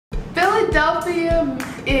Philadelphia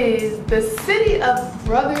is the city of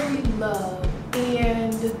brotherly love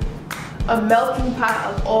and a melting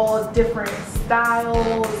pot of all different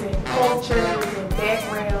styles and cultures and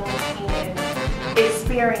backgrounds and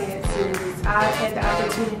experiences. I've had the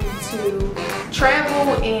opportunity to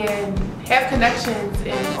travel and have connections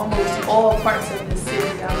in almost all parts of the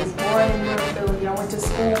city. I was born in North Philly. I went to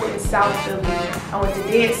school in South Philly. I went to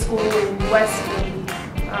dance school in West Philly.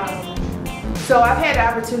 So I've had the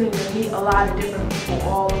opportunity to meet a lot of different people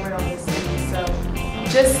all around the city. So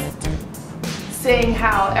just seeing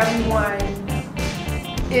how everyone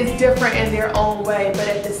is different in their own way, but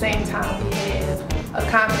at the same time we have a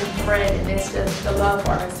common thread, and it's just the love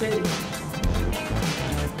for our city.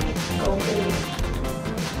 Go Philly.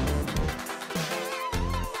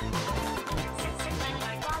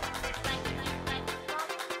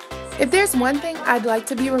 If there's one thing I'd like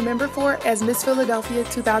to be remembered for as Miss Philadelphia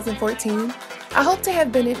 2014, I hope to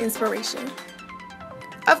have been an inspiration.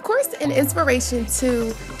 Of course, an inspiration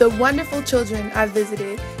to the wonderful children I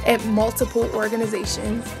visited at multiple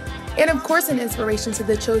organizations, and of course an inspiration to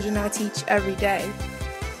the children I teach every day.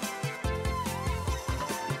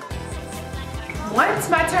 Once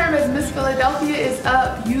my term as Miss Philadelphia is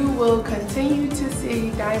up, you will continue to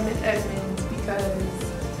see Diamond Edmonds,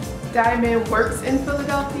 because Diamond works in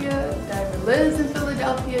Philadelphia, Diamond lives in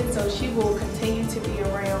Philadelphia, so she will continue to be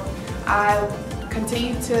around. I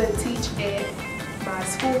continue to teach at my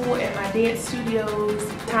school and my dance studios.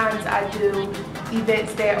 Times I do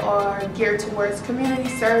events that are geared towards community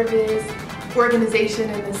service, organization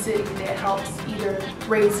in the city that helps either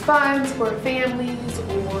raise funds for families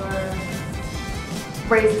or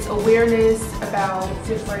raises awareness about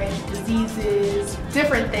different diseases,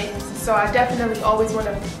 different things. So I definitely always want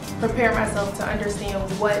to prepare myself to understand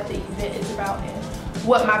what the event is about and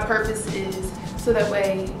what my purpose is, so that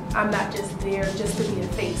way I'm not just there just to be a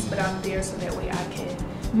face, but I'm there so that way I can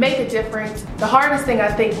make a difference. The hardest thing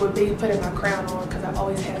I think would be putting my crown on, because I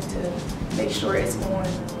always have to make sure it's on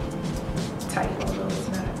tight, although it's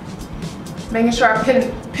not. Making sure I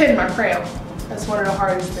pin my crown. That's one of the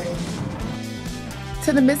hardest things.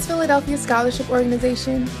 To the Miss Philadelphia Scholarship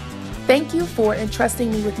Organization, thank you for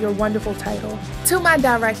entrusting me with your wonderful title. To my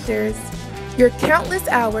directors, your countless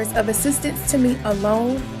hours of assistance to me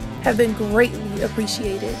alone have been greatly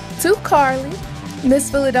appreciated. To Carly,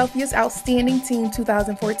 Miss Philadelphia's Outstanding Team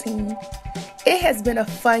 2014, it has been a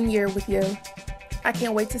fun year with you. I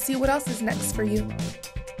can't wait to see what else is next for you.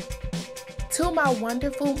 To my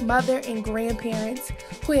wonderful mother and grandparents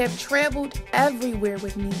who have traveled everywhere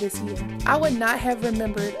with me this year, I would not have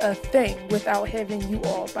remembered a thing without having you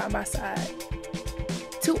all by my side.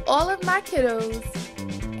 To all of my kiddos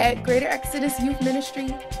at Greater Exodus Youth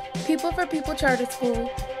Ministry, People for People Charter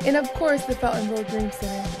School, and of course the Feltonville Dream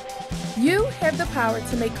Center, you have the power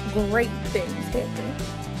to make great things happen.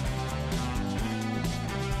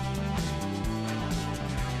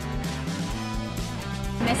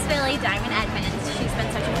 Miss Philly, Diamond Edmonds, she's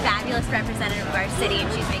been such a fabulous representative of our city,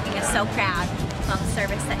 and she's making us so proud of all the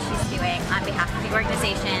service that she's doing on behalf of the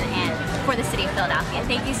organization and for the city of Philadelphia.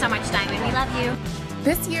 Thank you so much, Diamond. We love you.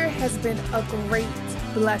 This year has been a great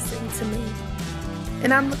blessing to me,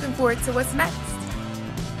 and I'm looking forward to what's next.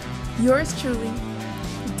 Yours truly,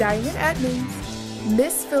 Diamond Edmonds,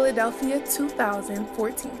 Miss Philadelphia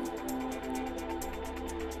 2014.